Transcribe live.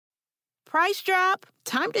Price drop?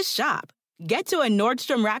 Time to shop. Get to a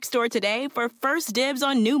Nordstrom Rack store today for first dibs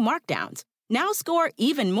on new markdowns. Now score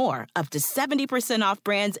even more, up to 70% off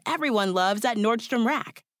brands everyone loves at Nordstrom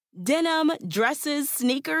Rack. Denim, dresses,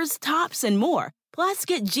 sneakers, tops, and more. Plus,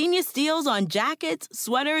 get genius deals on jackets,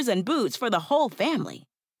 sweaters, and boots for the whole family.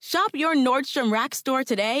 Shop your Nordstrom Rack store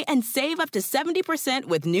today and save up to 70%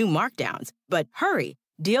 with new markdowns. But hurry,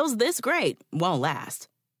 deals this great won't last.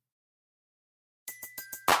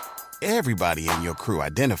 Everybody in your crew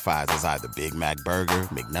identifies as either Big Mac Burger,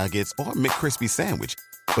 McNuggets, or McCrispy Sandwich.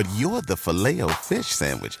 But you're the Filet-O-Fish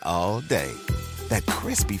Sandwich all day. That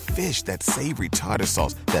crispy fish, that savory tartar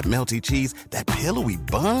sauce, that melty cheese, that pillowy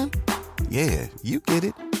bun. Yeah, you get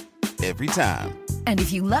it. Every time. And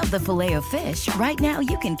if you love the Filet-O-Fish, right now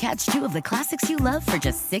you can catch two of the classics you love for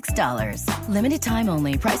just $6. Limited time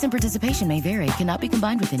only. Price and participation may vary. Cannot be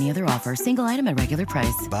combined with any other offer. Single item at regular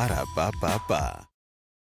price. Ba-da-ba-ba-ba.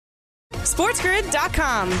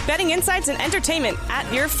 SportsGrid.com. Betting insights and entertainment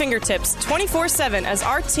at your fingertips 24/7 as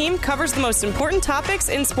our team covers the most important topics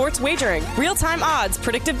in sports wagering. Real-time odds,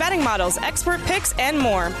 predictive betting models, expert picks, and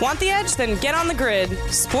more. Want the edge? Then get on the grid.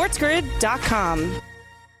 SportsGrid.com.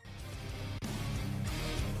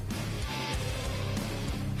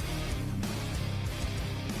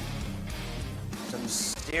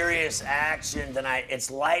 Serious action tonight. It's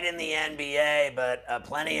light in the NBA, but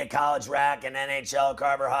plenty of college rack and NHL.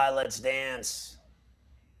 Carver High, let's dance.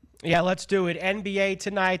 Yeah, let's do it. NBA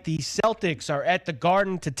tonight. The Celtics are at the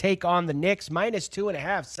Garden to take on the Knicks.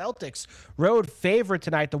 -2.5. Celtics road favorite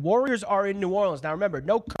tonight. The Warriors are in New Orleans. Now remember,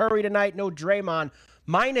 no Curry tonight, no Draymond.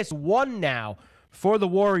 -1 now for the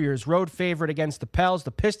Warriors, road favorite against the Pels.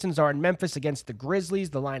 The Pistons are in Memphis against the Grizzlies.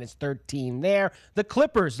 The line is 13 there. The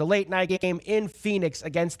Clippers, the late night game in Phoenix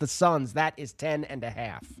against the Suns. That is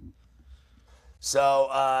 10.5. So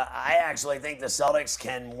I actually think the Celtics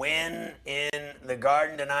can win in the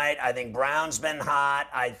Garden tonight. I think Brown's been hot.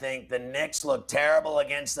 I think the Knicks look terrible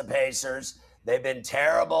against the Pacers. They've been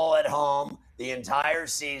terrible at home the entire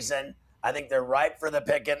season. I think they're ripe for the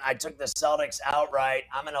picking. I took the Celtics outright.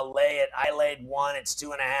 I'm going to lay it. I laid 1. It's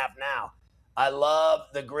 2.5 now. I love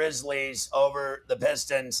the Grizzlies over the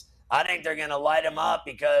Pistons. I think they're going to light them up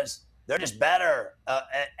because they're just better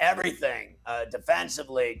at everything.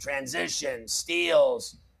 Defensively, transition,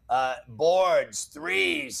 steals, boards,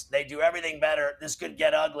 threes. They do everything better. This could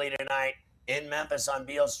get ugly tonight in Memphis on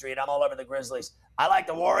Beale Street. I'm all over the Grizzlies. I like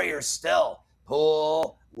the Warriors still.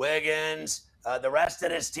 Poole, Wiggins. The rest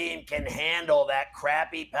of this team can handle that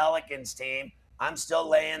crappy Pelicans team. I'm still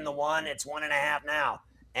laying the 1. It's 1.5 now.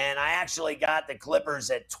 And I actually got the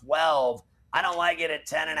Clippers at 12. I don't like it at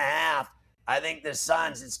 10.5. I think the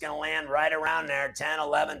Suns, it's going to land right around there, 10,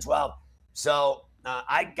 11, 12. So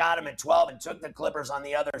I got them at 12 and took the Clippers on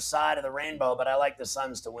the other side of the rainbow, but I like the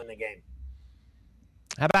Suns to win the game.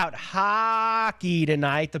 How about hockey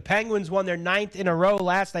tonight? The Penguins won their 9th in a row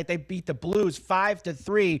last night. They beat the Blues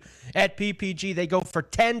 5-3 at PPG. They go for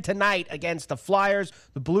 10 tonight against the Flyers.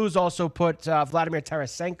 The Blues also put Vladimir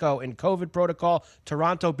Tarasenko in COVID protocol.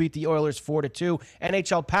 Toronto beat the Oilers 4-2.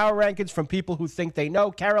 NHL power rankings from people who think they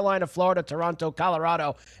know. Carolina, Florida, Toronto,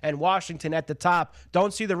 Colorado, and Washington at the top.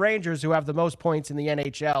 Don't see the Rangers, who have the most points in the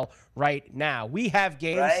NHL right now. We have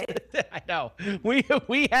games. Right? I know.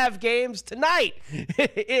 We have games tonight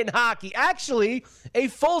in hockey. Actually, a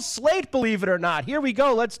full slate, believe it or not. Here we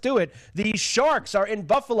go. Let's do it. The Sharks are in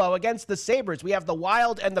Buffalo against the Sabres. We have the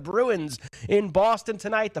Wild and the Bruins in Boston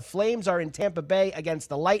tonight. The Flames are in Tampa Bay against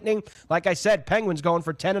the Lightning. Like I said, Penguins going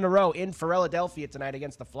for 10 in a row in Philadelphia tonight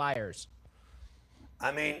against the Flyers.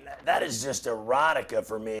 I mean, that is just erotica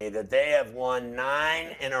for me that they have won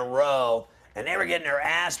 9 in a row. And they were getting their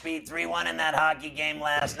ass beat 3-1 in that hockey game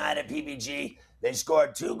last night at PPG. They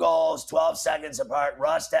scored 2 goals, 12 seconds apart.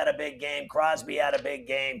 Rust had a big game. Crosby had a big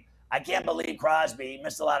game. I can't believe Crosby. He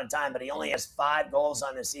missed a lot of time, but he only has 5 goals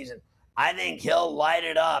on the season. I think he'll light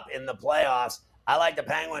it up in the playoffs. I like the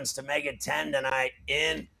Penguins to make it 10 tonight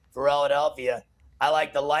in Philadelphia. I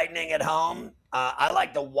like the Lightning at home. I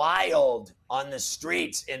like the Wild on the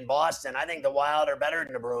streets in Boston. I think the Wild are better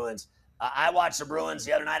than the Bruins. I watched the Bruins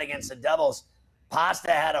the other night against the Devils.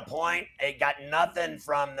 Pasta had a point. It got nothing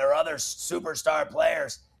from their other superstar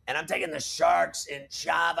players. And I'm taking the Sharks in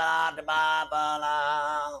Shabbat.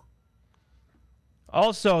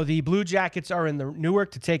 Also, the Blue Jackets are in the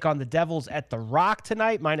Newark to take on the Devils at the Rock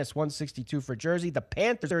tonight, -162 for Jersey. The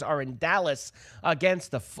Panthers are in Dallas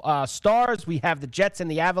against the Stars. We have the Jets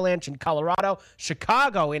and the Avalanche in Colorado.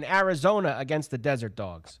 Chicago in Arizona against the Desert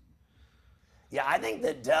Dogs. Yeah, I think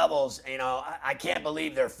the Devils, I can't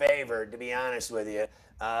believe they're favored, to be honest with you.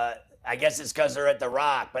 I guess it's because they're at the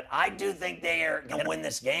Rock, but I do think they are going to win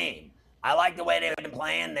this game. I like the way they've been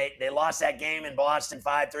playing. They lost that game in Boston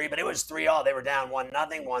 5-3, but it was 3-all. They were down 1-0,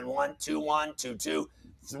 1-1, 2-1, 2-2,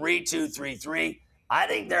 3-2, 3-3. I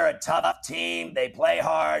think they're a tough team. They play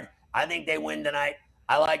hard. I think they win tonight.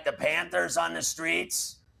 I like the Panthers on the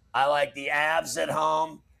streets. I like the Avs at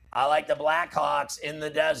home. I like the Blackhawks in the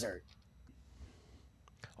desert.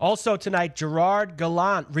 Also tonight, Gerard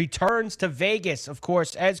Gallant returns to Vegas, of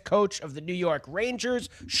course, as coach of the New York Rangers.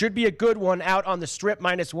 Should be a good one out on the Strip,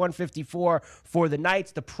 -154 for the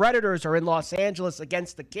Knights. The Predators are in Los Angeles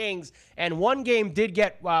against the Kings, and one game did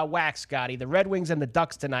get waxed, Scotty. The Red Wings and the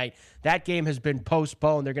Ducks tonight. That game has been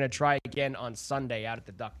postponed. They're going to try again on Sunday out at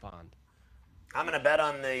the Duck Pond. I'm going to bet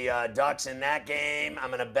on the Ducks in that game. I'm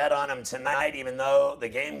going to bet on them tonight, even though the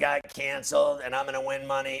game got canceled, and I'm going to win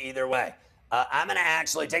money either way. I'm going to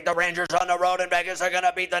actually take the Rangers on the road in Vegas. They're going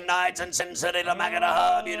to beat the Knights in Sin City to make it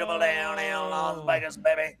a beautiful down in Las Vegas,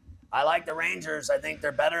 baby. I like the Rangers. I think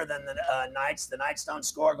they're better than the Knights. The Knights don't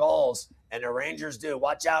score goals, and the Rangers do.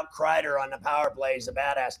 Watch out, Kreider on the power play. He's a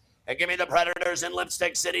badass. And give me the Predators in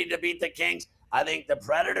Lipstick City to beat the Kings. I think the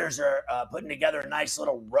Predators are putting together a nice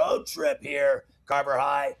little road trip here, Carver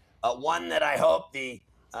High. One that I hope the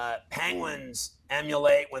Penguins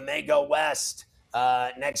emulate when they go west.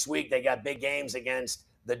 Next week, they got big games against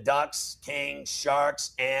the Ducks, Kings,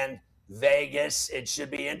 Sharks, and Vegas. It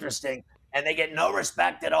should be interesting. And they get no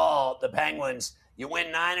respect at all, the Penguins. You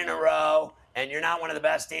win 9 in a row, and you're not one of the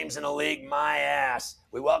best teams in the league. My ass.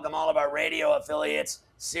 We welcome all of our radio affiliates,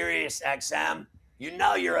 Sirius XM. You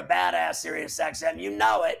know you're a badass, Sirius XM. You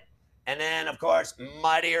know it. And then, of course,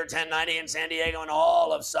 Mightier 1090 in San Diego and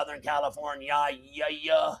all of Southern California.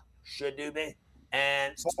 Yeah. Should do be.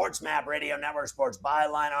 And Sports Map Radio Network, Sports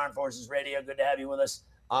Byline, Armed Forces Radio. Good to have you with us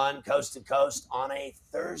on Coast to Coast on a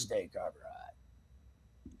Thursday, Carver.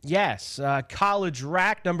 Yes, college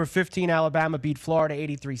rack, number 15, Alabama beat Florida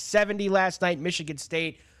 83-70 last night. Michigan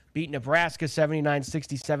State beat Nebraska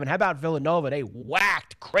 79-67. How about Villanova? They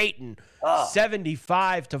whacked Creighton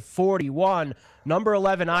 75-41. Number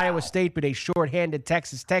 11, Iowa State beat a shorthanded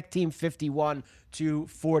Texas Tech team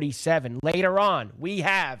 51-47. Later on, we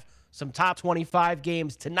have some top 25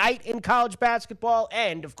 games tonight in college basketball,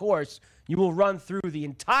 and, of course, you will run through the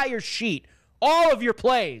entire sheet, all of your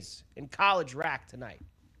plays in college rack tonight.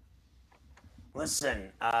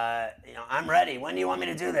 Listen, I'm ready. When do you want me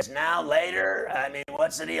to do this? Now, later? I mean,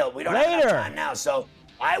 what's the deal? We don't have enough time now, so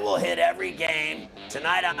I will hit every game.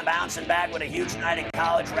 Tonight, I'm bouncing back with a huge night in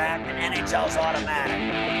college rack, and NHL's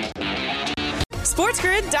automatic.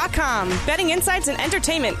 SportsGrid.com. Betting insights and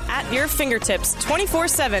entertainment at your fingertips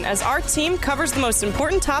 24/7 as our team covers the most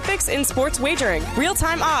important topics in sports wagering.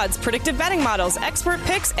 Real-time odds, predictive betting models, expert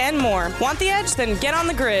picks, and more. Want the edge? Then get on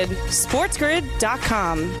the grid.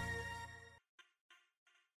 SportsGrid.com.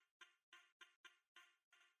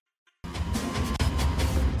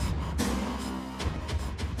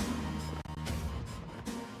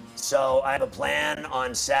 So I have a plan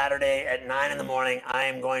on Saturday at 9 in the morning. I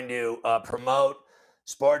am going to promote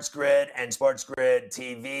Sports Grid and Sports Grid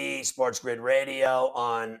TV, Sports Grid Radio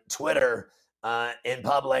on Twitter in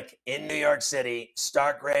public in New York City,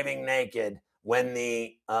 stark raving naked, when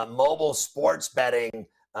the mobile sports betting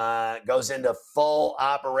goes into full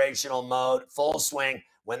operational mode, full swing.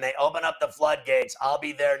 When they open up the floodgates, I'll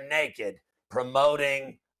be there naked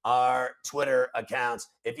promoting our Twitter accounts.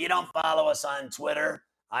 If you don't follow us on Twitter,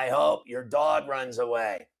 I hope your dog runs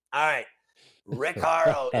away. All right. Rick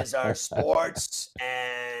Haro is our sports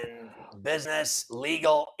and business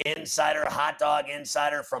legal insider, hot dog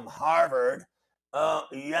insider from Harvard.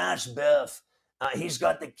 Yes, Biff. He's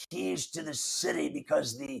got the keys to the city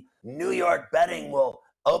because the New York betting will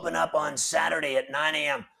open up on Saturday at 9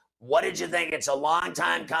 a.m. What did you think? It's a long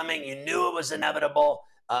time coming. You knew it was inevitable.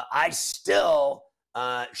 I still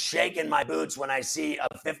shaking my boots when I see a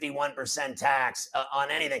 51% tax on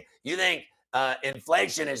anything. You think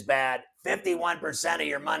inflation is bad, 51% of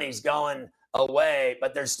your money's going away,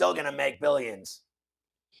 but they're still going to make billions.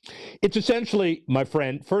 It's essentially, my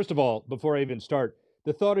friend, first of all, before I even start,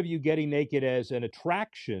 the thought of you getting naked as an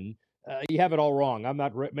attraction, you have it all wrong.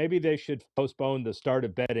 Maybe they should postpone the start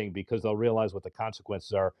of betting because they'll realize what the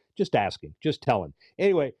consequences are. Just asking, just telling.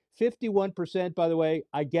 Anyway, 51%, by the way,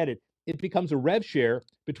 I get it. It becomes a rev share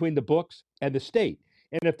between the books and the state.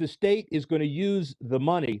 And if the state is going to use the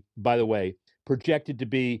money, by the way, projected to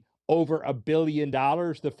be over $1 billion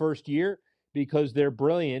the first year, because they're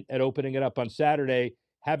brilliant at opening it up on Saturday,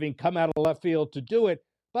 having come out of left field to do it,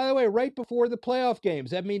 by the way, right before the playoff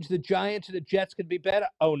games. That means the Giants and the Jets can be better.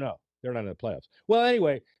 Oh, no, they're not in the playoffs. Well,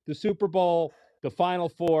 anyway, the Super Bowl, the Final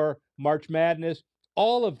Four, March Madness,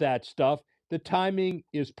 all of that stuff, the timing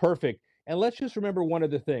is perfect. And let's just remember one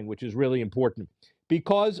other thing, which is really important.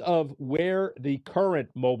 Because of where the current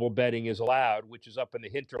mobile betting is allowed, which is up in the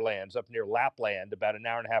hinterlands, up near Lapland, about an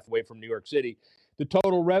hour and a half away from New York City, the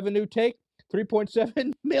total revenue take,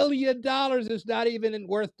 $3.7 million. Is not even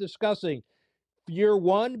worth discussing. Year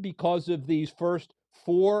one, because of these first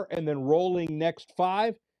four and then rolling next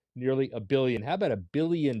five, nearly $1 billion. How about $1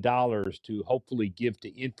 billion to hopefully give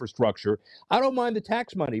to infrastructure? I don't mind the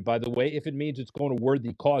tax money, by the way, if it means it's going to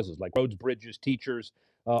worthy causes like roads, bridges, teachers,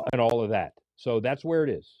 and all of that. So that's where it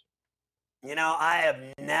is. You know, I have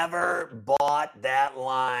never bought that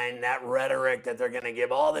line, that rhetoric that they're going to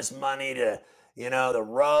give all this money to, you know, the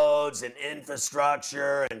roads and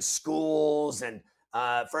infrastructure and schools and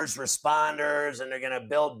first responders, and they're going to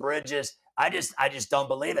build bridges. I just don't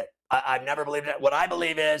believe it. I've never believed it. What I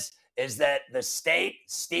believe is that the state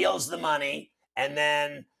steals the money, and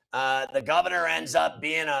then the governor ends up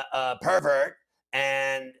being a pervert,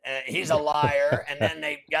 and he's a liar, and then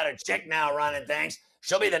they got a chick now running things.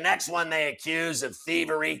 She'll be the next one they accuse of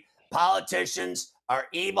thievery. Politicians are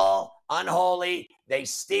evil, unholy. They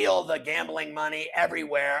steal the gambling money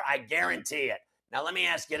everywhere. I guarantee it. Now, let me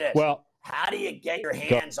ask you this. Well, how do you get your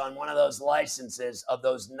hands on one of those licenses of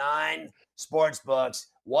those 9 sports books?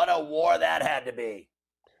 What a war that had to be.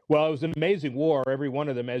 Well, it was an amazing war. Every one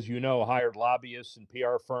of them, as you know, hired lobbyists and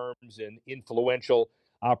PR firms and influential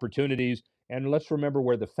opportunities. And let's remember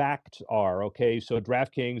where the facts are, okay? So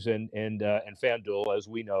DraftKings and FanDuel, as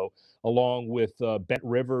we know, along with Bet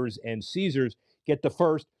Rivers and Caesars, get the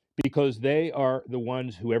first because they are the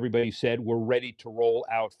ones who everybody said were ready to roll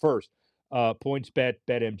out first. PointsBet,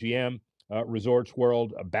 BetMGM, Resorts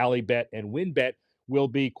World, Ballybet, and WynnBet will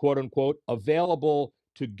be, quote unquote, available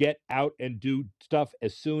to get out and do stuff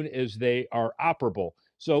as soon as they are operable.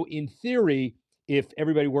 So in theory, if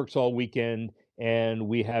everybody works all weekend and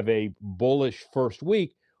we have a bullish first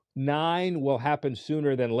week, 9 will happen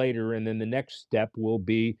sooner than later. And then the next step will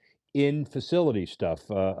be in facility stuff,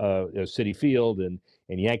 Citi Field and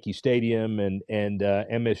Yankee Stadium and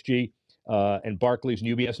MSG and Barclays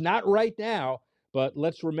and UBS. Not right now, but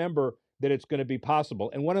let's remember that it's going to be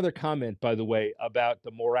possible. And one other comment, by the way, about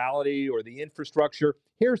the morality or the infrastructure.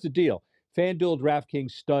 Here's the deal. FanDuel,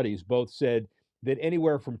 DraftKings studies both said that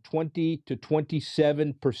anywhere from 20 to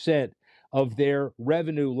 27% of their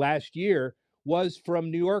revenue last year was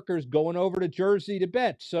from New Yorkers going over to Jersey to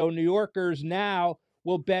bet. So New Yorkers now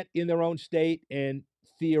will bet in their own state, and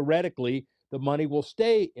theoretically, the money will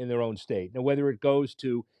stay in their own state. Now, whether it goes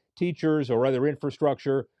to teachers or other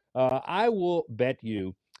infrastructure, I will bet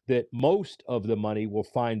you that most of the money will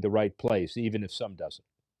find the right place, even if some doesn't.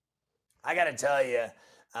 I got to tell you,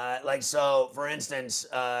 so for instance,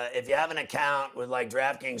 if you have an account with like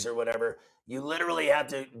DraftKings or whatever, you literally have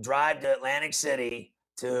to drive to Atlantic City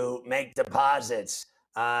to make deposits.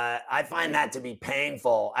 I find that to be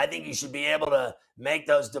painful. I think you should be able to make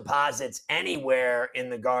those deposits anywhere in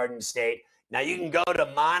the Garden State. Now, you can go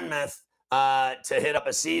to Monmouth to hit up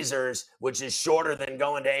a Caesars, which is shorter than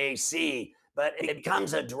going to AC, but it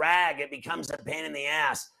becomes a drag. It becomes a pain in the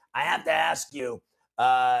ass. I have to ask you,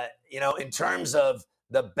 in terms of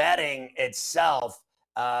the betting itself,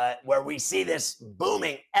 where we see this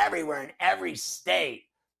booming everywhere in every state,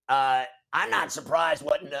 I'm not surprised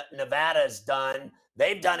what Nevada's done.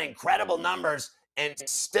 They've done incredible numbers and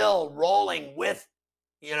still rolling with,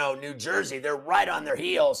 New Jersey. They're right on their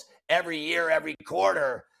heels every year, every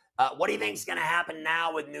quarter. What do you think is going to happen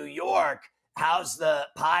now with New York? How's the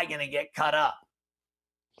pie going to get cut up?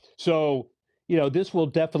 So, this will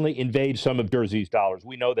definitely invade some of Jersey's dollars.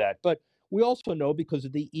 We know that. But we also know because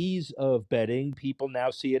of the ease of betting, people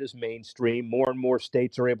now see it as mainstream. More and more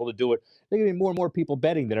states are able to do it. There are going to be more and more people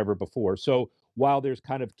betting than ever before. So while there's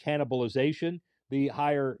kind of cannibalization, the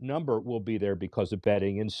higher number will be there because of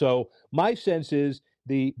betting. And so my sense is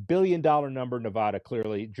the $1 billion number, Nevada,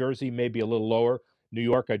 clearly. Jersey may be a little lower. New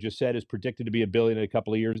York, I just said, is predicted to be $1 billion in a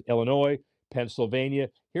couple of years. Illinois, Pennsylvania.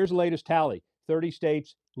 Here's the latest tally. 30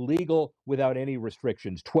 states legal without any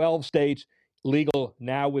restrictions. 12 states legal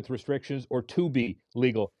now with restrictions or to be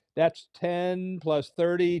legal. That's 10 plus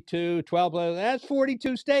 32, 12 plus, that's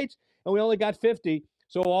 42 states, and we only got 50.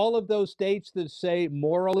 So all of those states that say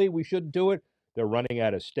morally we shouldn't do it, they're running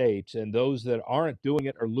out of states, and those that aren't doing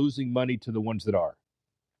it are losing money to the ones that are.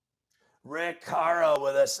 Rick Caro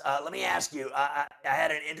with us. Let me ask you, I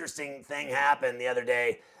had an interesting thing happen the other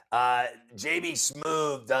day. JB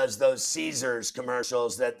Smoove does those Caesars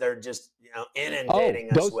commercials that they're just inundating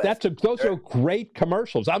us with. Those are great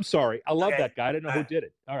commercials. I'm sorry, I love that guy. I didn't know who did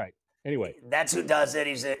it. All right. Anyway, that's who does it.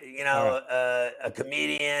 He's a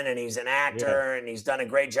comedian and he's an actor and he's done a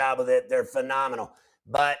great job with it. They're phenomenal.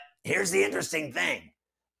 But here's the interesting thing: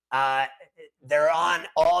 they're on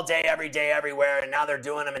all day, every day, everywhere. And now they're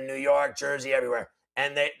doing them in New York, Jersey, everywhere.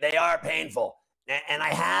 And they are painful. And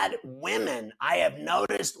I have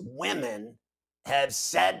noticed women have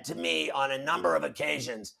said to me on a number of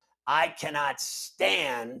occasions, I cannot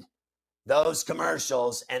stand those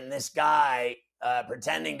commercials and this guy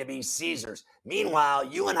pretending to be Caesars. Meanwhile,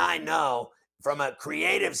 you and I know from a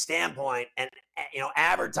creative standpoint and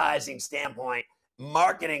advertising standpoint,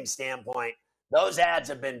 marketing standpoint, those ads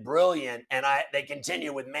have been brilliant, and they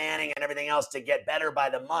continue with Manning and everything else to get better by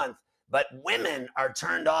the month. But women are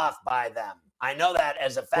turned off by them. I know that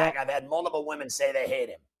as a fact. I've had multiple women say they hate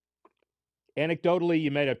him. Anecdotally,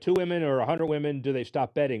 you might have 2 women or 100 women. Do they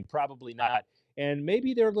stop betting? Probably not. And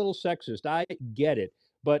maybe they're a little sexist. I get it.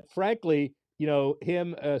 But frankly,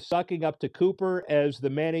 him sucking up to Cooper as the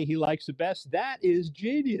Manny he likes the best, that is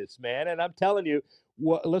genius, man. And I'm telling you,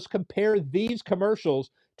 let's compare these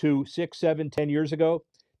commercials to 6, 7, 10 years ago.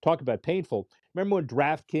 Talk about painful. Remember when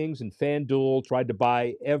DraftKings and FanDuel tried to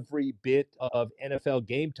buy every bit of NFL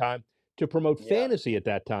game time to promote fantasy at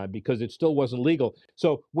that time because it still wasn't legal?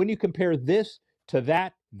 So when you compare this to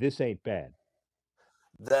that, this ain't bad.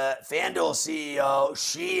 The FanDuel CEO,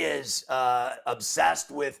 she is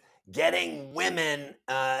obsessed with getting women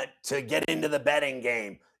to get into the betting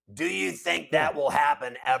game. Do you think that will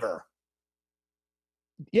happen ever?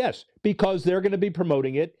 Yes, because they're going to be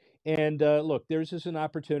promoting it. And look, there's just an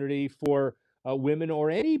opportunity for women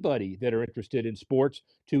or anybody that are interested in sports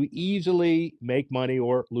to easily make money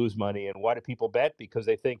or lose money. And why do people bet? Because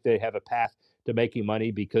they think they have a path to making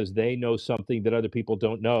money because they know something that other people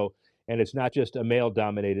don't know. And it's not just a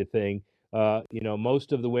male-dominated thing.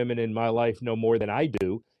 Most of the women in my life know more than I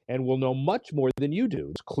do and will know much more than you do.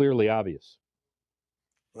 It's clearly obvious.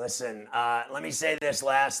 Listen, let me say this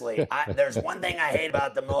lastly. There's one thing I hate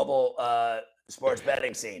about the mobile sports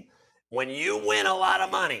betting scene. When you win a lot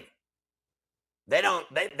of money,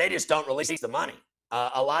 they just don't release the money.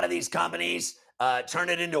 A lot of these companies turn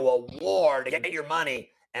it into a war to get your money.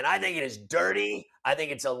 And I think it is dirty. I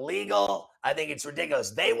think it's illegal. I think it's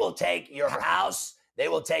ridiculous. They will take your house. They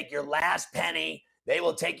will take your last penny. They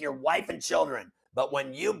will take your wife and children. But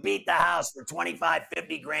when you beat the house for 25,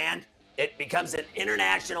 50 grand, it becomes an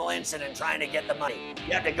international incident trying to get the money.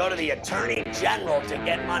 You have to go to the attorney general to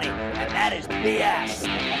get money. And that is BS.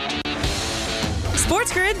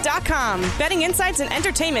 SportsGrid.com. Betting insights and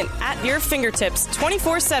entertainment at your fingertips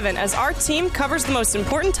 24/7 as our team covers the most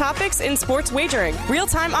important topics in sports wagering.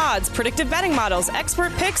 Real-time odds, predictive betting models,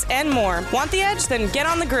 expert picks, and more. Want the edge? Then get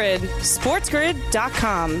on the grid.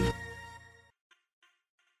 SportsGrid.com.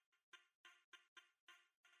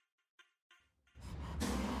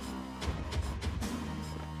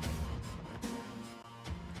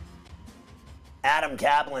 Adam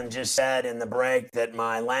Kaplan just said in the break that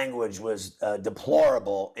my language was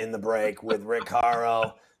deplorable in the break with Rick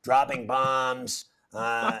Haro, dropping bombs,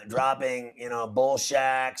 dropping, bull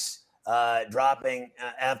shacks, dropping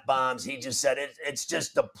F-bombs. He just said it's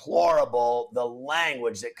just deplorable, the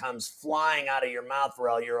language that comes flying out of your mouth,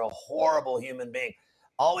 Pharrell. You're a horrible human being.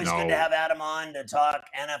 Always good to have Adam on to talk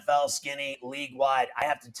NFL skinny league-wide. I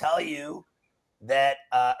have to tell you that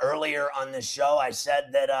earlier on this show, I said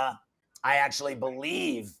that I actually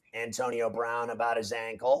believe Antonio Brown about his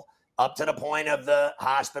ankle up to the point of the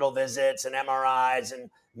hospital visits and MRIs and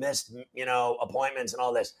missed, appointments and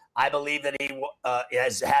all this. I believe that he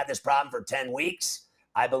has had this problem for 10 weeks.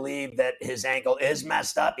 I believe that his ankle is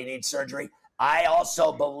messed up. He needs surgery. I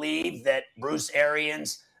also believe that Bruce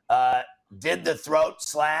Arians did the throat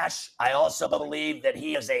slash. I also believe that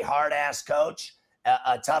he is a hard-ass coach,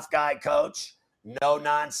 a tough guy coach, no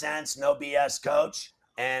nonsense, no BS coach.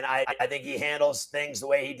 And I think he handles things the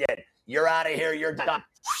way he did. You're out of here. You're done.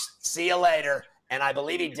 See you later. And I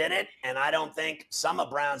believe he did it. And I don't think some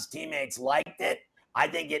of Brown's teammates liked it. I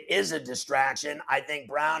think it is a distraction. I think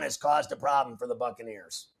Brown has caused a problem for the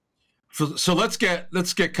Buccaneers. So let's get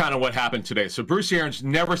kind of what happened today. So Bruce Arians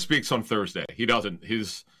never speaks on Thursday. He doesn't.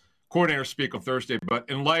 His coordinators speak on Thursday. But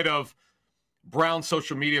in light of Brown's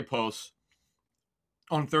social media posts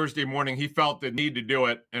on Thursday morning, he felt the need to do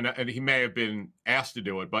it, and he may have been asked to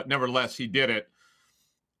do it, but nevertheless, he did it.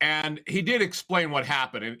 And he did explain what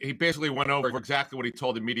happened, and he basically went over exactly what he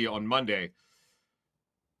told the media on Monday.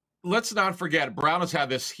 Let's not forget, Brown has had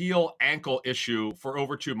this heel-ankle issue for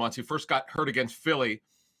over 2 months. He first got hurt against Philly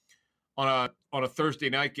on a Thursday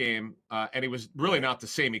night game, and he was really not the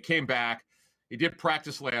same. He came back. He did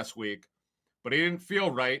practice last week, but he didn't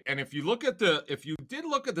feel right. And if you did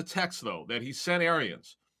look at the text, though, that he sent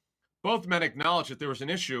Arians, both men acknowledged that there was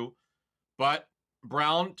an issue, but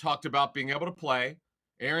Brown talked about being able to play.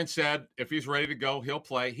 Arians said if he's ready to go, he'll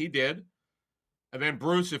play. He did. And then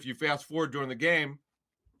Bruce, if you fast forward during the game,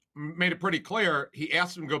 made it pretty clear. He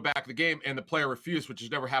asked him to go back to the game, and the player refused, which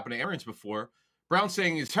has never happened to Arians before. Brown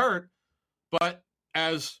saying he's hurt, but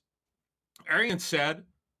as Arians said,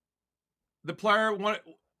 the player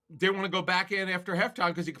didn't want to go back in after halftime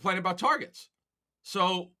because he complained about targets.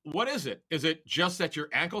 So what is it? Is it just that your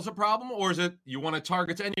ankle's a problem, or is it you wanted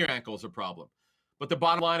targets and your ankle's a problem? But the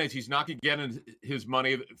bottom line is he's not going to get his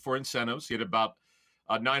money for incentives. He had about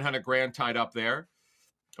 $900,000 tied up there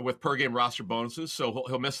with per game roster bonuses. So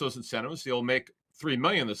he'll miss those incentives. He'll make $3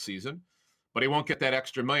 million this season, but he won't get that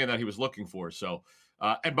extra $1 million that he was looking for. So,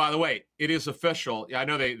 and by the way, it is official. I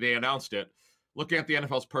know they announced it. Looking at the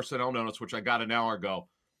NFL's personnel notice, which I got an hour ago,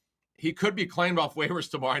 he could be claimed off waivers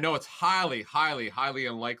tomorrow. I know it's highly, highly, highly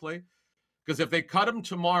unlikely, because if they cut him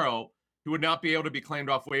tomorrow, he would not be able to be claimed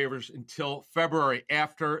off waivers until February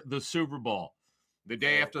after the Super Bowl. The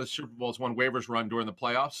day after the Super Bowl is when waivers run during the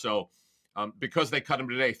playoffs. So because they cut him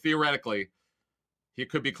today, theoretically, he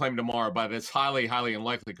could be claimed tomorrow, but it's highly, highly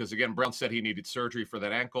unlikely because, again, Brown said he needed surgery for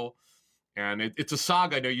that ankle. And it's a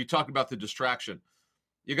saga. I know you talked about the distraction.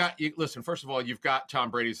 Listen, first of all, you've got Tom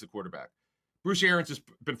Brady as the quarterback. Bruce Arians has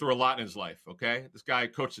been through a lot in his life, okay? This guy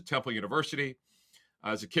coached at Temple University.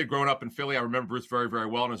 As a kid growing up in Philly, I remember Bruce very, very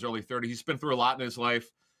well in his early 30s. He's been through a lot in his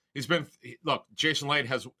life. Look, Jason Licht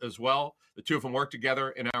has as well. The two of them worked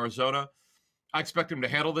together in Arizona. I expect him to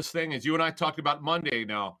handle this thing. As you and I talked about Monday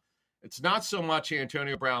now, it's not so much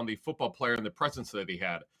Antonio Brown, the football player, and the presence that he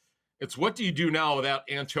had. It's what do you do now without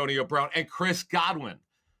Antonio Brown and Chris Godwin?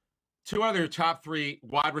 Two other top three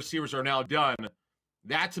wide receivers are now done.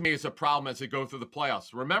 That, to me, is a problem as they go through the playoffs.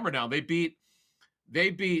 Remember now, they beat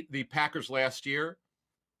the Packers last year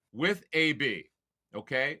with AB,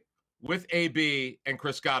 okay? With AB and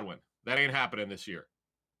Chris Godwin. That ain't happening this year.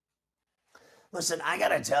 Listen, I got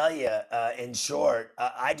to tell you, in short,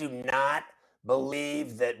 I do not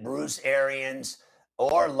believe that Bruce Arians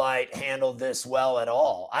or Light handled this well at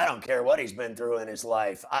all. I don't care what he's been through in his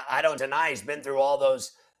life. I don't deny he's been through all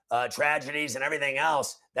those tragedies and everything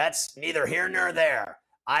else. That's neither here nor there.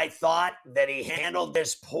 I thought that he handled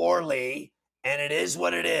this poorly, and it is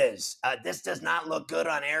what it is. This does not look good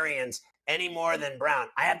on Arians any more than Brown.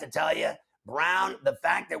 I have to tell you, Brown, the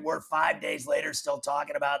fact that we're 5 days later still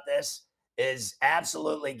talking about this is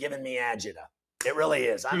absolutely giving me agita. It really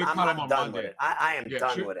is. I'm done with it. I am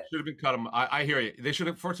done with it. Should have been cut him. I hear you. They should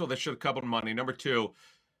have. First of all, they should have cut him money. Number two,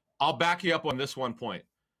 I'll back you up on this one point.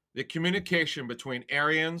 The communication between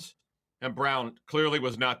Arians and Brown clearly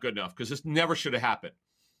was not good enough because this never should have happened.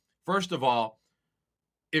 First of all,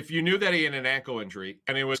 if you knew that he had an ankle injury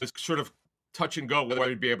and it was sort of touch and go whether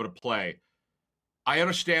he'd be able to play, I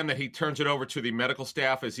understand that he turns it over to the medical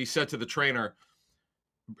staff. As he said to the trainer,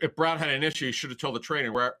 if Brown had an issue, he should have told the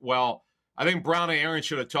trainer. Well, I think Brown and Arians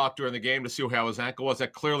should have talked during the game to see how his ankle was.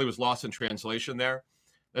 That clearly was lost in translation there.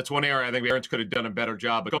 That's one area I think Arians could have done a better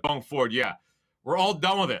job. But going forward, yeah, we're all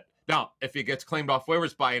done with it. Now, if he gets claimed off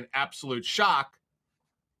waivers by an absolute shock,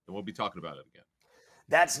 then we'll be talking about it again.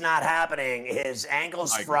 That's not happening. His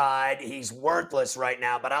ankle's fried. He's worthless right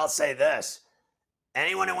now. But I'll say this.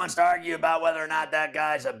 Anyone who wants to argue about whether or not that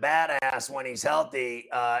guy's a badass when he's healthy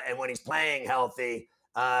and when he's playing healthy,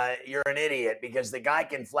 you're an idiot because the guy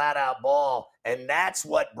can flat out ball. And that's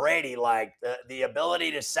what Brady liked, the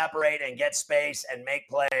ability to separate and get space and make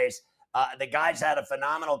plays. The guy's had a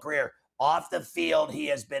phenomenal career. Off the field, he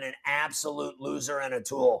has been an absolute loser and a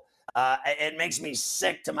tool. It makes me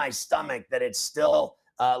sick to my stomach that it's still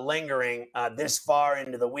lingering this far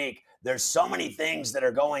into the week. There's so many things that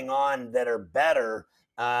are going on that are better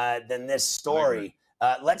than this story.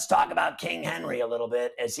 Let's talk about King Henry a little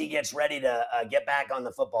bit as he gets ready to get back on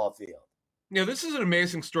the football field. Yeah, this is an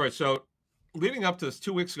amazing story. So leading up to this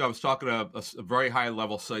 2 weeks ago, I was talking to a very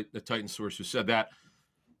high-level site, the Titans source, who said that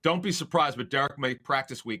don't be surprised, but Derek may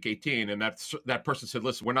practice week 18. And that person said,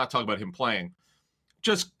 listen, we're not talking about him playing.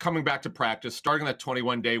 Just coming back to practice, starting that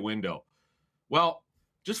 21-day window. Well,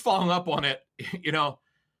 just following up on it,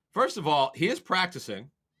 first of all, he is practicing,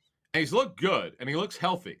 and he's looked good, and he looks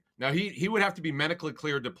healthy. Now, he would have to be medically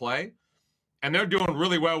cleared to play, and they're doing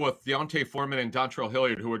really well with Deontay Foreman and Dontrell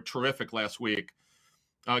Hilliard, who were terrific last week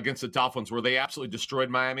against the Dolphins, where they absolutely destroyed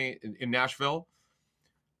Miami in Nashville.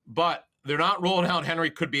 But they're not rolling out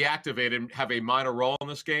Henry could be activated and have a minor role in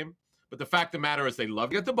this game. But the fact of the matter is they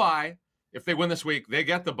love to get the bye. If they win this week, they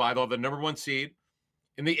get the bye. They'll have the number one seed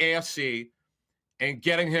in the AFC, and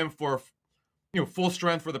getting him for full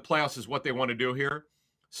strength for the playoffs is what they want to do here.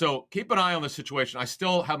 So keep an eye on the situation. I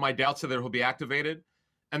still have my doubts that he'll be activated,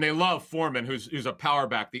 and they love Foreman, who's a power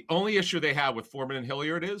back. The only issue they have with Foreman and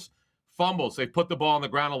Hilliard is fumbles. They put the ball on the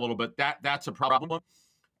ground a little bit. That's a problem.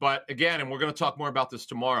 But again, and we're going to talk more about this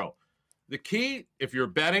tomorrow, the key, if you're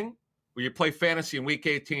betting or you play fantasy in Week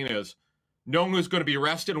 18, is knowing who's going to be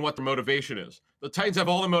rested and what the motivation is. The Titans have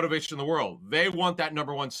all the motivation in the world. They want that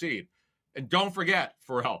number 1 seed. And don't forget,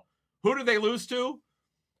 Pharrell, who did they lose to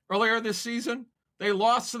earlier this season? They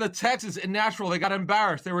lost to the Texans in Nashville. They got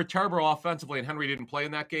embarrassed. They were terrible offensively, and Henry didn't play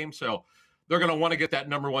in that game. So they're going to want to get that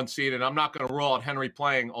number 1 seed, and I'm not going to rule out Henry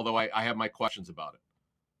playing, although I have my questions about it.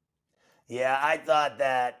 Yeah, I thought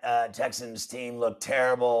that Texans team looked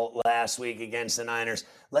terrible last week against the Niners.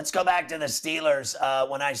 Let's go back to the Steelers.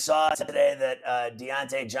 When I saw today that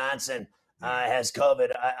Deontay Johnson has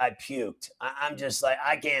COVID, I puked. I'm just like,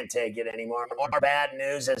 I can't take it anymore. More bad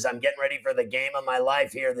news as I'm getting ready for the game of my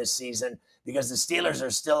life here this season because the Steelers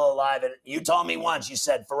are still alive. And you told me once, you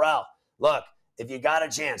said, Pharrell, look, if you got a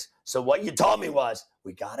chance. So what you told me was,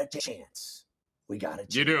 we got a chance. We got a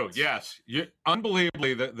chance. You do, yes.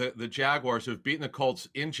 Unbelievably, the Jaguars have beaten the Colts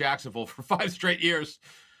in Jacksonville for 5 straight years.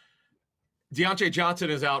 Deontay Johnson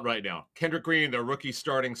is out right now. Kendrick Green, their rookie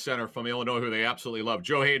starting center from Illinois, who they absolutely love.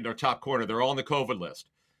 Joe Hayden, their top corner. They're all on the COVID list.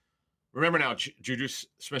 Remember now, Juju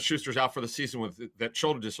Smith-Schuster's out for the season with that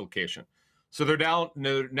shoulder dislocation. So they're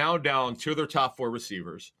now down 2 of their top 4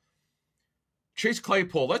 receivers. Chase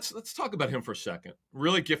Claypool, let's talk about him for a second.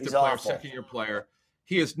 Really gifted player, second-year player.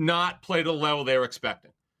 He has not played at the level they were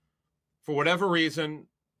expecting. For whatever reason,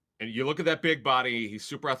 and you look at that big body, he's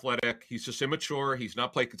super athletic. He's just immature. He's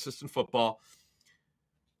not played consistent football.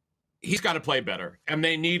 He's got to play better, and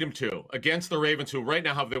they need him to against the Ravens, who right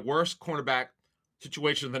now have the worst cornerback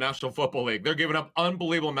situation in the National Football League. They're giving up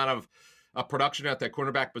unbelievable amount of production at that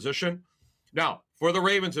cornerback position. Now, for the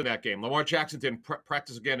Ravens in that game, Lamar Jackson didn't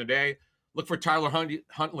practice again today. Look for Tyler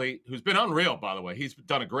Huntley, who's been unreal, by the way. He's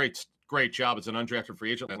done a great job as an undrafted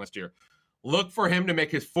free agent last year. Look for him to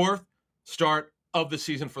make his 4th start of the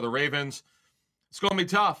season for the Ravens. It's going to be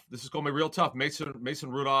tough. This is going to be real tough. Mason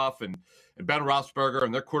Rudolph and Ben Roethlisberger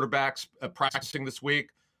and their quarterbacks practicing this week.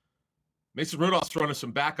 Mason Rudolph's throwing us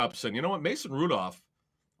some backups, and you know what? Mason Rudolph,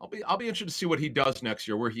 I'll be interested to see what he does next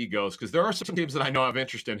year, where he goes, because there are some teams that I know have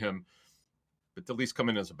interest in him, but at least come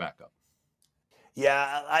in as a backup.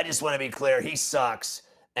 Yeah, I just want to be clear. He sucks.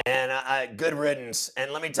 And good riddance.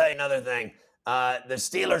 And let me tell you another thing. The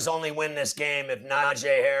Steelers only win this game if Najee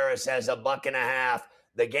Harris has a buck and a half.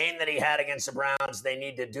 The game that he had against the Browns, they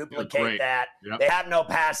need to duplicate that. Yep. They have no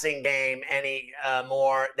passing game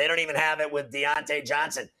anymore. They don't even have it with Deontay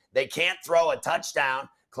Johnson. They can't throw a touchdown.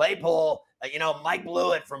 Claypool, Mike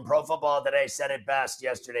Blewett from Pro Football Today said it best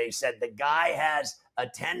yesterday. He said the guy has a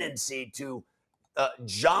tendency to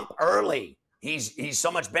jump early. He's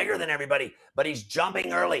so much bigger than everybody, but he's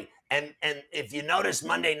jumping early. And if you notice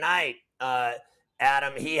Monday night,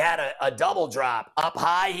 Adam, he had a double drop. Up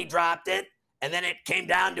high, he dropped it, and then it came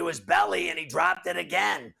down to his belly, and he dropped it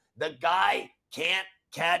again. The guy can't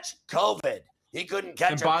catch COVID. He couldn't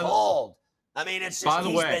catch a cold. I mean, it's just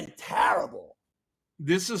he's been terrible.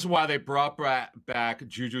 This is why they brought back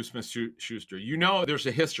Juju Smith-Schuster. There's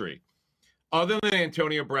a history. Other than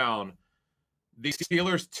Antonio Brown, the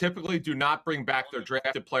Steelers typically do not bring back their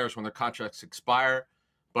drafted players when their contracts expire,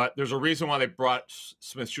 but there's a reason why they brought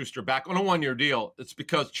Smith-Schuster back on a 1-year deal. It's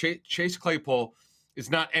because Chase Claypool is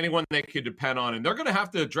not anyone they could depend on, and they're going to have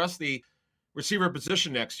to address the receiver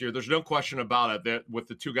position next year. There's no question about it that with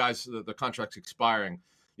the 2 guys, the contracts expiring.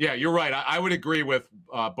 Yeah, you're right. I would agree with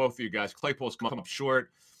both of you guys. Claypool's come up short.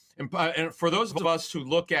 And for those of us who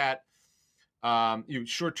look at the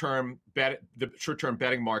short-term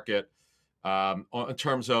betting market, in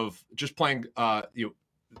terms of just playing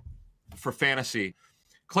for fantasy,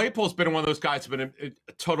 Claypool's been one of those guys who's been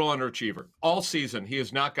a total underachiever all season. He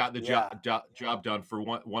has not got the job done for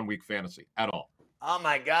one week fantasy at all. Oh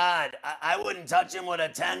my God, I wouldn't touch him with a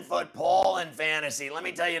 10-foot pole in fantasy. Let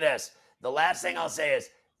me tell you this: the last thing I'll say is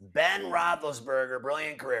Ben Roethlisberger,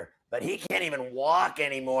 brilliant career, but he can't even walk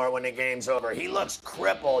anymore when the game's over. He looks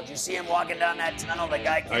crippled. You see him walking down that tunnel? The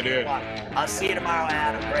guy can't even walk. I'll see you tomorrow,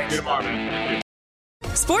 Adam. Great See you tomorrow, man.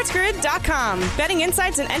 SportsGrid.com. Betting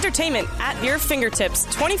insights and entertainment at your fingertips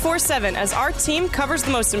 24/7 as our team covers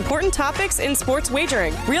the most important topics in sports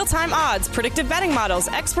wagering. Real-time odds, predictive betting models,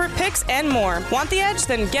 expert picks, and more. Want the edge?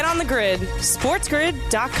 Then get on the grid.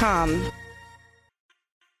 SportsGrid.com.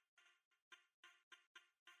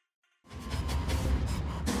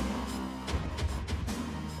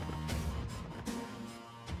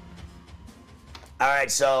 All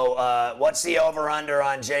right, so what's the over-under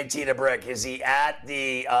on JT DeBrick? Is he at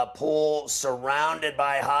the pool surrounded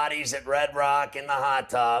by hotties at Red Rock in the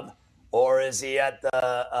hot tub, or is he at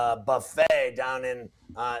the buffet down in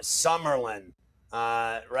Summerlin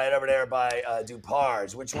right over there by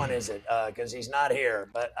Dupar's. Which one is it? Because he's not here,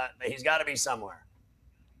 but he's got to be somewhere.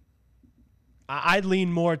 I'd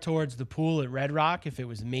lean more towards the pool at Red Rock if it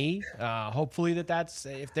was me. Hopefully that's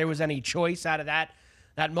if there was any choice out of that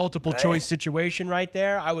multiple choice situation right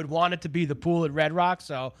there, I would want it to be the pool at Red Rock.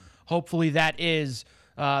 So hopefully that is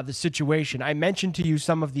the situation. I mentioned to you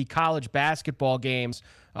some of the college basketball games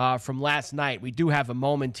from last night. We do have a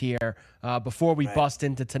moment here before we bust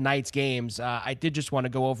into tonight's games. I did just want to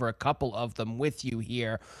go over a couple of them with you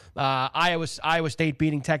here. Iowa State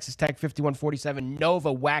beating Texas Tech 51-47.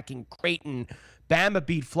 Nova whacking Creighton. Bama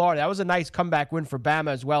beat Florida. That was a nice comeback win for Bama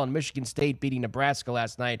as well. And Michigan State beating Nebraska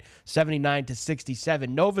last night, 79-67.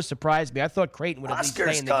 Nova surprised me. I thought Creighton would at least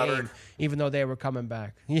stay in the game, even though they were coming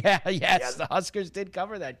back. The Huskers did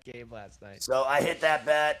cover that game last night. So I hit that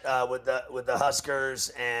bet with the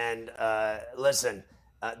Huskers. And listen,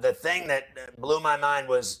 the thing that blew my mind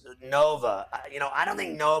was Nova. I don't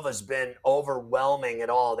think Nova's been overwhelming at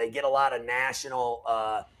all. They get a lot of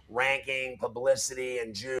national ranking, publicity,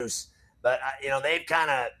 and juice. But, they've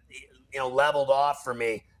kind of, leveled off for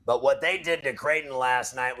me. But what they did to Creighton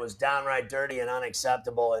last night was downright dirty and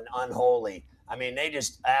unacceptable and unholy. I mean, they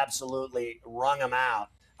just absolutely wrung them out.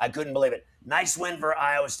 I couldn't believe it. Nice win for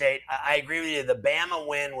Iowa State. I agree with you. The Bama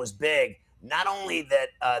win was big. Not only that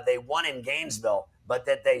they won in Gainesville, but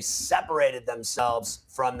that they separated themselves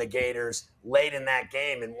from the Gators late in that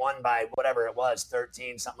game and won by whatever it was,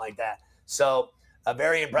 13, something like that. So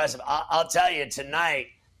very impressive. I'll tell you, tonight,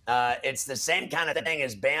 it's the same kind of thing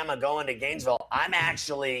as Bama going to Gainesville. I'm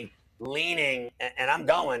actually leaning, and I'm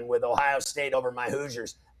going with Ohio State over my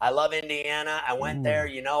Hoosiers. I love Indiana. I went there.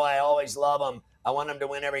 I always love them. I want them to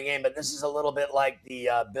win every game. But this is a little bit like the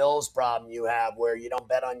Bills problem you have where you don't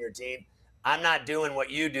bet on your team. I'm not doing what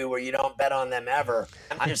you do where you don't bet on them ever.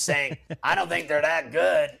 I'm just saying I don't think they're that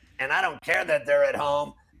good, and I don't care that they're at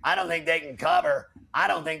home. I don't think they can cover. I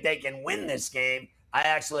don't think they can win this game. I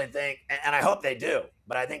actually think, and I hope they do,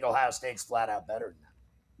 but I think Ohio State's flat out better than that.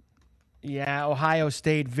 Yeah, Ohio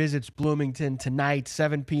State visits Bloomington tonight,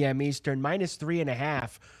 7 p.m. Eastern,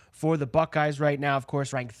 -3.5 for the Buckeyes right now, of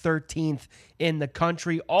course, ranked 13th in the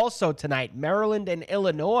country. Also tonight, Maryland and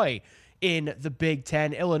Illinois in the Big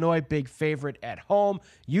Ten. Illinois, big favorite at home.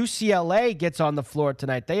 UCLA gets on the floor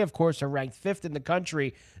tonight. They, of course, are ranked 5th in the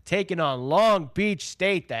country, taking on Long Beach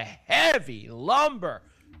State, the heavy lumber.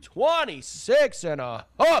 26 and a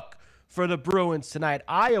hook for the Bruins tonight.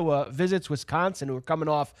 Iowa visits Wisconsin, who are coming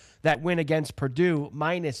off that win against Purdue,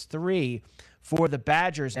 -3 for the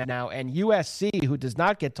Badgers now. And USC, who does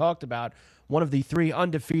not get talked about, one of the 3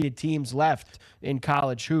 undefeated teams left in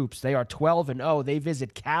college hoops. They are 12-0. They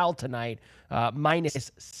visit Cal tonight,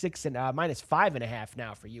 -5.5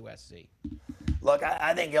 now for USC. Look,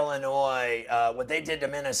 I think Illinois, what they did to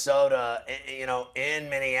Minnesota, in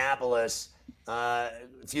Minneapolis, a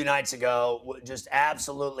few nights ago, just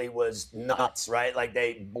absolutely was nuts, right? Like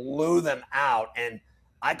they blew them out, and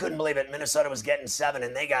I couldn't believe it. Minnesota was getting 7,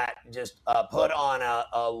 and they got just put on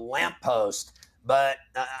a lamppost. But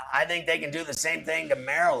I think they can do the same thing to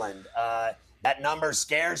Maryland. That number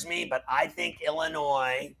scares me, but I think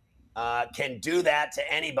Illinois can do that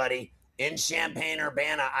to anybody in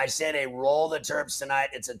Champaign-Urbana. I say they roll the Terps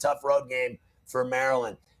tonight. It's a tough road game for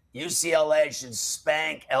Maryland. UCLA should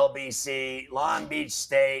spank LBC. Long Beach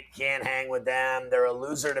State can't hang with them. They're a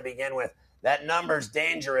loser to begin with. That number's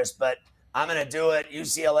dangerous, but I'm going to do it.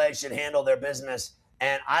 UCLA should handle their business.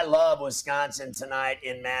 And I love Wisconsin tonight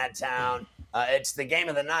in Madtown. It's the game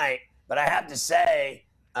of the night. But I have to say,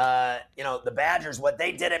 the Badgers, what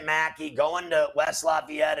they did at Mackey, going to West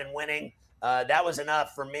Lafayette and winning, that was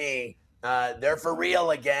enough for me. They're for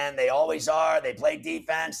real again. They always are. They play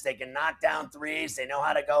defense. They can knock down threes. They know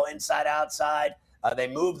how to go inside, outside. They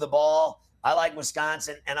move the ball. I like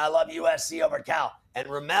Wisconsin, and I love USC over Cal. And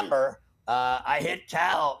remember, I hit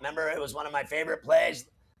Cal. Remember, it was one of my favorite plays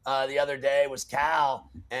the other day was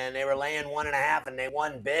Cal, and they were laying 1.5, and they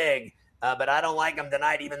won big. But I don't like them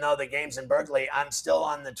tonight, even though the game's in Berkeley. I'm still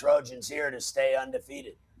on the Trojans here to stay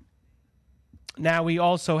undefeated. Now, we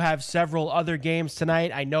also have several other games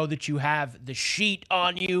tonight. I know that you have the sheet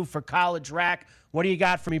on you for College Rack. What do you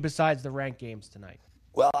got for me besides the ranked games tonight?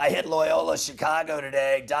 Well, I hit Loyola Chicago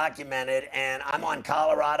today, documented, and I'm on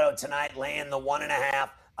Colorado tonight, laying the 1.5.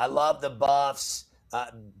 I love the Buffs.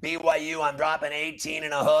 BYU, I'm dropping 18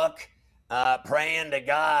 and a hook, praying to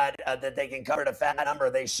God that they can cover the fat number.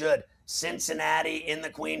 They should. Cincinnati in the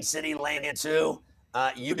Queen City, laying 2.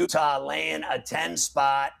 Utah laying a 10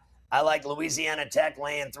 spot. I like Louisiana Tech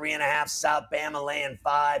laying 3.5, South Bama laying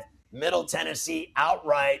 5, Middle Tennessee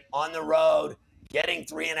outright on the road, getting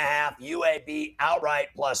 3.5, UAB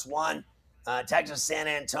outright +1. Texas San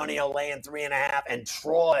Antonio laying 3.5, and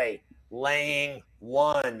Troy laying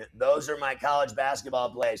 1. Those are my college basketball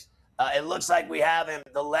plays. It looks like we have him,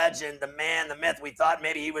 the legend, the man, the myth. We thought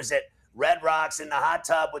maybe he was at Red Rocks in the hot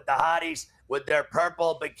tub with the hotties with their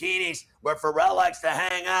purple bikinis where Pharrell likes to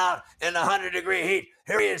hang out in the 100-degree heat.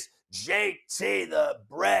 Here he is, JT the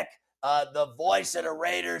Brick, the voice of the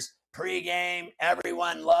Raiders pregame.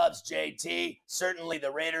 Everyone loves JT. Certainly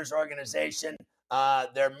the Raiders organization.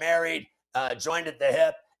 They're married, joined at the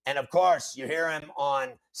hip. And of course, you hear him on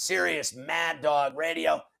Sirius Mad Dog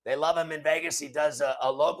Radio. They love him in Vegas. He does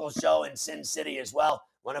a local show in Sin City as well.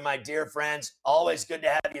 One of my dear friends. Always good to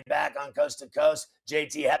have you back on Coast to Coast.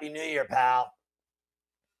 JT, Happy New Year, pal.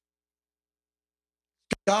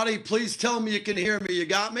 Scotty, please tell me you can hear me. You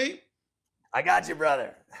got me? I got you,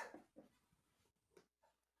 brother.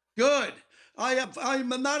 Good. I'm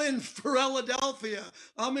not in Philadelphia.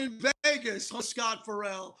 I'm in Vegas. Scott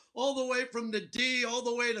Farrell, all the way from the D, all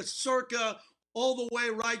the way to Circa, all the way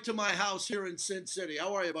right to my house here in Sin City.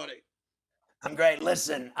 How are you, buddy? I'm great.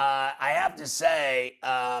 Listen, I have to say,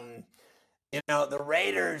 the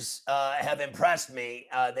Raiders have impressed me.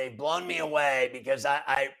 They've blown me away because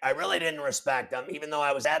I really didn't respect them, even though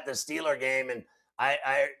I was at the Steeler game. And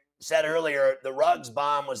I said earlier, the Ruggs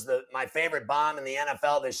bomb was my favorite bomb in the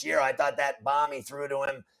NFL this year. I thought that bomb he threw to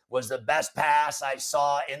him was the best pass I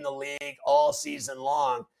saw in the league all season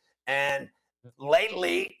long. And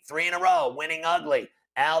lately, 3 in a row, winning ugly.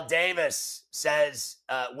 Al Davis says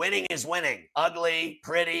winning is winning, ugly,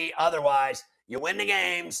 pretty, otherwise. You win the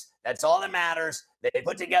games. That's all that matters. They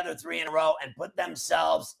put together 3 in a row and put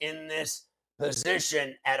themselves in this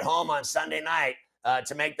position at home on Sunday night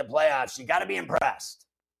to make the playoffs. You got to be impressed.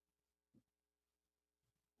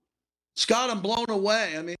 Scott, I'm blown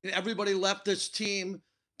away. I mean, everybody left this team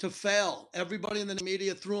to fail. Everybody in the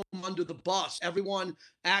media threw them under the bus. Everyone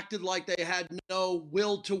acted like they had no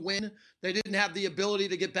will to win. They didn't have the ability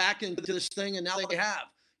to get back into this thing, and now they have.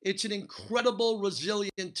 It's an incredible,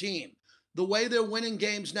 resilient team. The way they're winning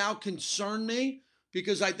games now concern me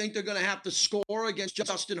because I think they're going to have to score against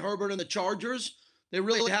Justin Herbert and the Chargers. They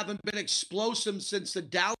really haven't been explosive since the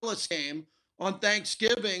Dallas game on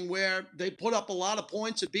Thanksgiving, where they put up a lot of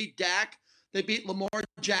points and beat Dak. They beat Lamar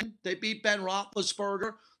Jackson. They beat Ben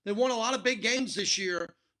Roethlisberger. They won a lot of big games this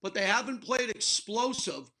year, but they haven't played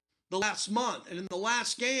explosive the last month. And in the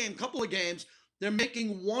last game, couple of games, they're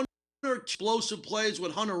making 1 or 2 explosive plays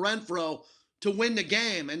with Hunter Renfrow to win the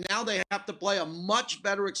game. And now they have to play a much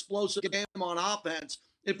better explosive game on offense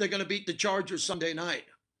if they're going to beat the Chargers Sunday night.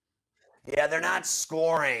 Yeah, they're not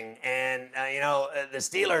scoring. And, the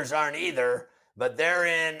Steelers aren't either, but they're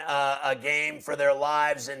in a game for their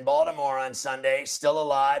lives in Baltimore on Sunday, still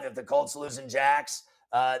alive. If the Colts lose in Jacks,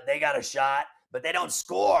 they got a shot, but they don't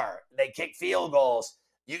score. They kick field goals.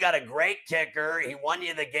 You got a great kicker. He won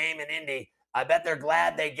you the game in Indy. I bet they're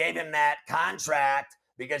glad they gave him that contract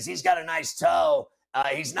because he's got a nice toe.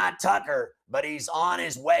 He's not Tucker, but he's on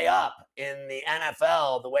his way up in the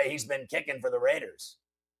NFL the way he's been kicking for the Raiders.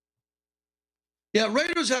 Yeah,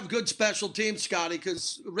 Raiders have good special teams, Scotty,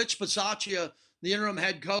 because Rich Bisaccia, the interim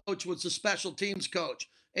head coach, was the special teams coach.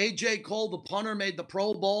 A.J. Cole, the punter, made the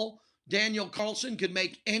Pro Bowl. Daniel Carlson could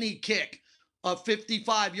make any kick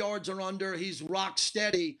 55 yards or under. He's rock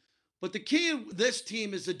steady. But the key of this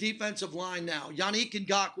team is the defensive line now. Yannick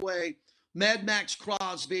Ngakoue, Mad Max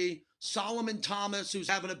Crosby, Solomon Thomas, who's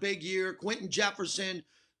having a big year, Quentin Jefferson.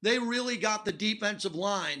 They really got the defensive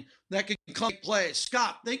line that can come play.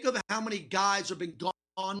 Scott, think of how many guys have been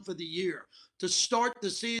gone for the year. To start the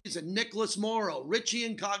season, Nicholas Morrow, Richie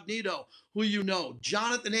Incognito, who you know,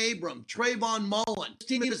 Jonathan Abram, Trayvon Mullen. This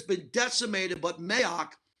team has been decimated, but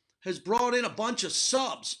Mayock has brought in a bunch of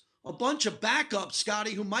subs, a bunch of backups,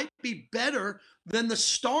 Scotty, who might be better than the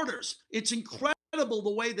starters. It's incredible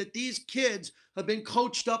the way that these kids have been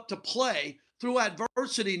coached up to play through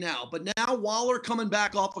adversity now. But now Waller coming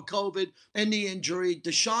back off of COVID and the injury,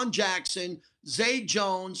 Deshaun Jackson, Zay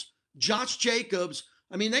Jones, Josh Jacobs.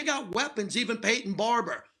 I mean, they got weapons, even Peyton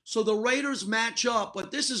Barber. So the Raiders match up,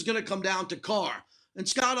 but this is going to come down to Carr. And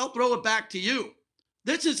Scott, I'll throw it back to you.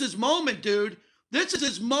 This is his moment, dude. This is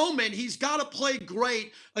his moment. He's got to play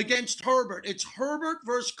great against Herbert. It's Herbert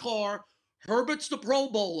versus Carr. Herbert's the Pro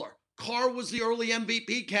Bowler. Carr was the early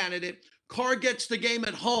MVP candidate. Carr gets the game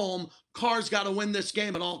at home. Carr's got to win this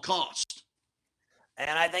game at all costs.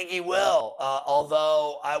 And I think he will.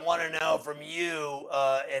 Although I want to know from you,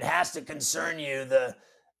 it has to concern you, the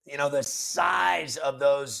size of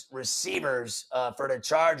those receivers for the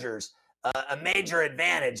Chargers. A major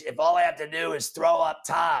advantage. If all I have to do is throw up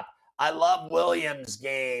top, I love Williams'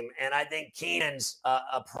 game, and I think Keenan's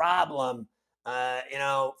a problem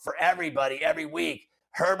for everybody every week.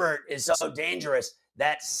 Herbert is so dangerous.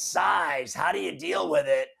 That size, how do you deal with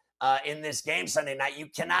it in this game Sunday night? You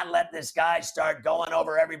cannot let this guy start going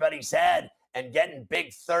over everybody's head and getting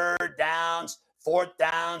big third downs, fourth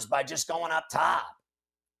downs by just going up top.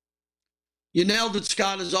 You nailed it,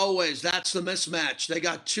 Scott, as always. That's the mismatch. They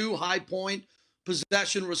got two high-point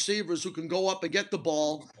possession receivers who can go up and get the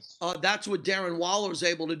ball. That's what Darren Waller is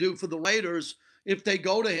able to do for the Raiders if they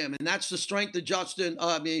go to him, and that's the strength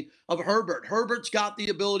of Herbert. Herbert's got the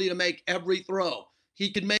ability to make every throw. He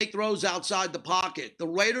can make throws outside the pocket. The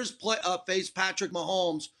Raiders faced Patrick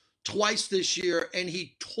Mahomes twice this year, and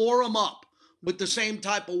he tore him up with the same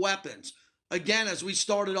type of weapons. Again, as we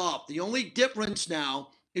started off, the only difference now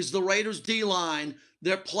is the Raiders' D-line.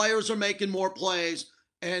 Their players are making more plays,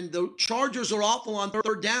 and the Chargers are awful on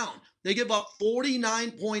third down. They give up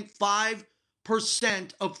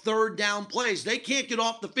 49.5% of third down plays. They can't get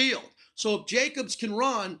off the field. So if Jacobs can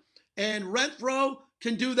run and Renfro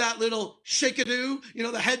can do that little shake-a-doo,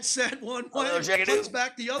 the headset one way, flips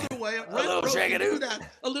back the other way. Renfro can do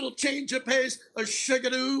that, a little change of pace, a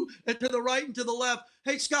shake-a-doo, and to the right and to the left.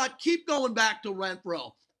 Hey, Scott, keep going back to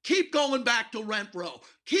Renfro. Keep going back to Renfro.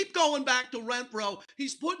 Keep going back to Renfro.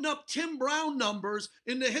 He's putting up Tim Brown numbers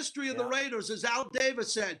in the history of the Raiders. As Al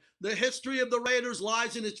Davis said, the history of the Raiders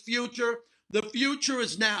lies in its future. The future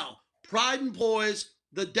is now. Pride and poise,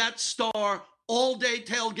 the Death Star, all-day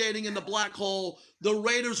tailgating in the black hole. The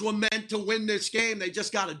Raiders were meant to win this game. They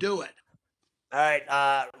just got to do it. All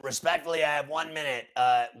right. Respectfully, I have 1 minute.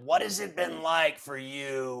 What has it been like for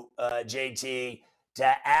you, JT, to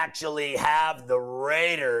actually have the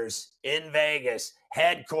Raiders in Vegas,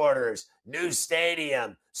 headquarters, new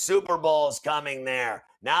stadium, Super Bowl's coming there.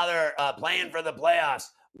 Now they're playing for the playoffs.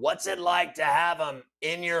 What's it like to have them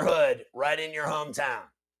in your hood, right in your hometown?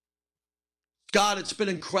 God, it's been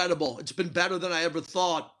incredible. It's been better than I ever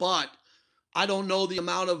thought, but I don't know the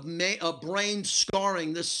amount of brain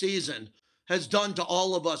scarring this season has done to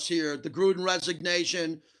all of us here. The Gruden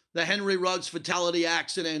resignation, the Henry Ruggs fatality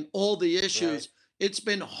accident, all the issues. Right. It's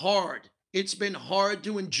been hard. It's been hard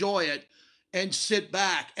to enjoy it and sit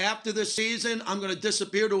back. After this season, I'm going to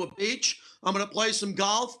disappear to a beach. I'm going to play some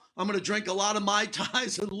golf. I'm going to drink a lot of Mai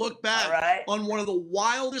Tais and look back on one of the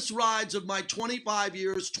wildest rides of my 25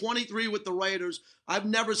 years, 23 with the Raiders. I've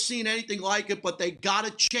never seen anything like it, but they got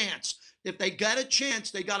a chance. If they get a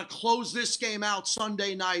chance, they got to close this game out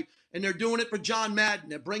Sunday night, and they're doing it for John Madden.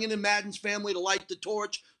 They're bringing in Madden's family to light the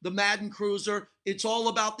torch, the Madden Cruiser. It's all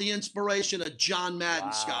about the inspiration of John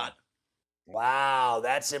Madden, Scott. Wow,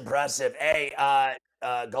 that's impressive. Hey,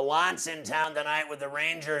 Gallant's in town tonight with the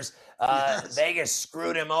Rangers. Yes. Vegas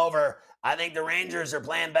screwed him over. I think the Rangers are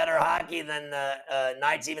playing better hockey than the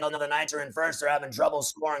Knights, even though the Knights are in first. They're having trouble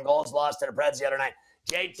scoring goals, lost to the Preds the other night.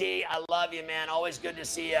 JT, I love you, man. Always good to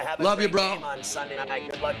see you. Have a great game on Sunday night.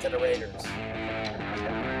 Good luck to the Raiders.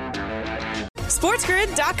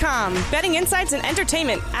 SportsGrid.com. Betting insights and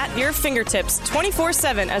entertainment at your fingertips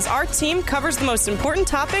 24/7 as our team covers the most important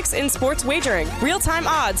topics in sports wagering. Real-time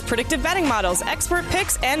odds, predictive betting models, expert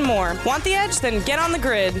picks, and more. Want the edge? Then get on the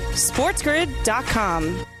grid.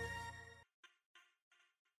 SportsGrid.com.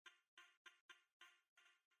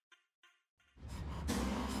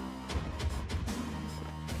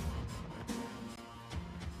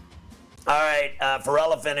 All right,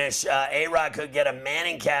 Ferrella finish. A-Rod could get a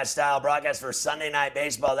Manning cast-style broadcast for Sunday Night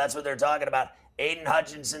Baseball. That's what they're talking about. Aiden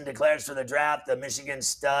Hutchinson declares for the draft. The Michigan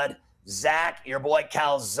stud. Zach, your boy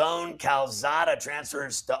Calzada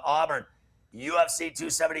transfers to Auburn. UFC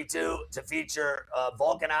 272 to feature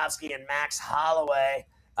Volkanovski and Max Holloway.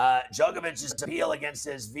 Djokovic's appeal against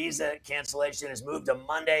his visa cancellation is moved to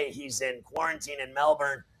Monday. He's in quarantine in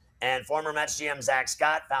Melbourne. And former Mets GM Zach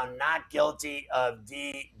Scott found not guilty of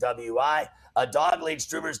DWI. A dog leads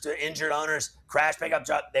troopers to injured owners. Crash pickup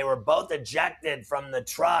truck. They were both ejected from the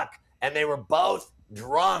truck, and they were both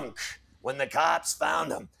drunk when the cops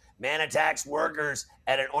found them. Man attacks workers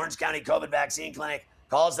at an Orange County COVID vaccine clinic.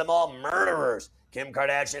 Calls them all murderers. Kim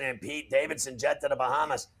Kardashian and Pete Davidson jet to the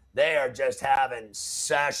Bahamas. They are just having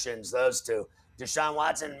sessions, those two. Deshaun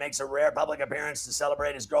Watson makes a rare public appearance to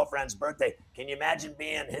celebrate his girlfriend's birthday. Can you imagine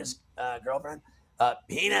being his girlfriend?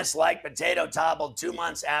 Penis-like potato toppled 2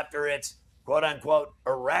 months after its quote-unquote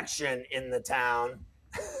erection in the town.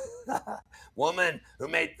 Woman who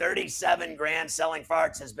made $37,000 selling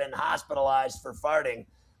farts has been hospitalized for farting.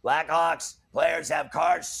 Blackhawks players have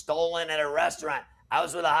cars stolen at a restaurant. I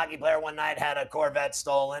was with a hockey player one night, had a Corvette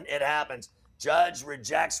stolen. It happens. Judge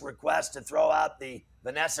rejects request to throw out the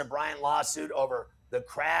Vanessa Bryant lawsuit over the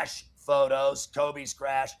crash photos, Kobe's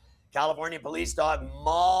crash. California police dog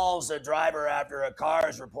mauls a driver after a car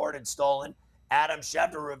is reported stolen. Adam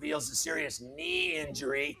Schefter reveals a serious knee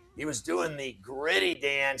injury. He was doing the gritty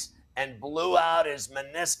dance and blew out his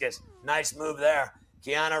meniscus. Nice move there.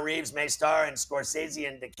 Keanu Reeves may star in Scorsese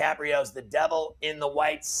and DiCaprio's The Devil in the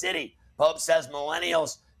White City. Pope says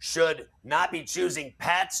millennials should not be choosing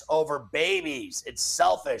pets over babies. It's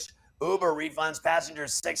selfish. Uber refunds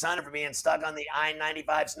passengers $600 for being stuck on the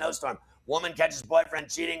I-95 snowstorm. Woman catches boyfriend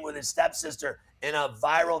cheating with his stepsister in a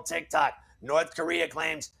viral TikTok. North Korea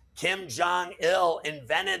claims Kim Jong-il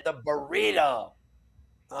invented the burrito.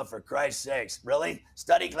 Oh, for Christ's sakes. Really?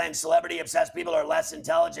 Study claims celebrity-obsessed people are less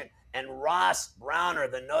intelligent. And Ross Browner,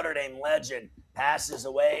 the Notre Dame legend, passes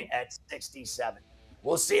away at 67.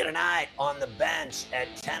 We'll see you tonight on the bench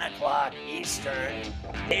at 10 o'clock Eastern.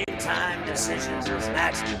 Game time decisions is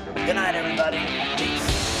next. Good night, everybody.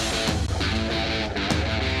 Peace.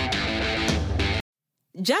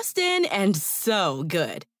 Just in and so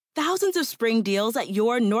good. Thousands of spring deals at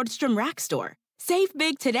your Nordstrom Rack store. Save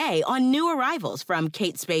big today on new arrivals from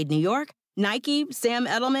Kate Spade New York, Nike, Sam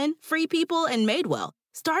Edelman, Free People, and Madewell,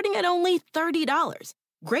 starting at only $30.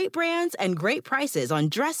 Great brands and great prices on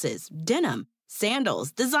dresses, denim,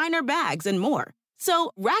 sandals, designer bags, and more.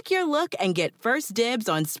 So rack your look and get first dibs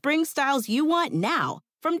on spring styles you want now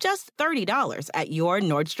from just $30 at your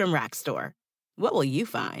Nordstrom Rack store. What will you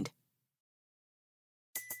find?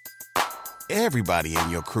 Everybody in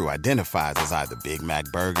your crew identifies as either Big Mac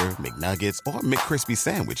Burger, McNuggets, or McCrispy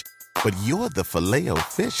Sandwich. But you're the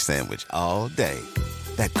Filet-O-Fish Sandwich all day.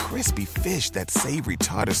 That crispy fish, that savory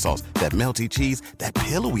tartar sauce, that melty cheese, that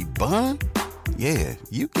pillowy bun. Yeah,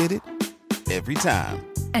 you get it. Every time.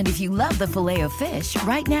 And if you love the Filet-O-Fish,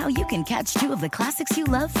 right now you can catch two of the classics you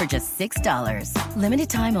love for just $6. Limited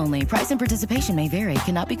time only. Price and participation may vary.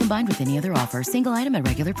 Cannot be combined with any other offer. Single item at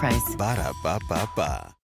regular price.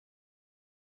 Ba-da-ba-ba-ba.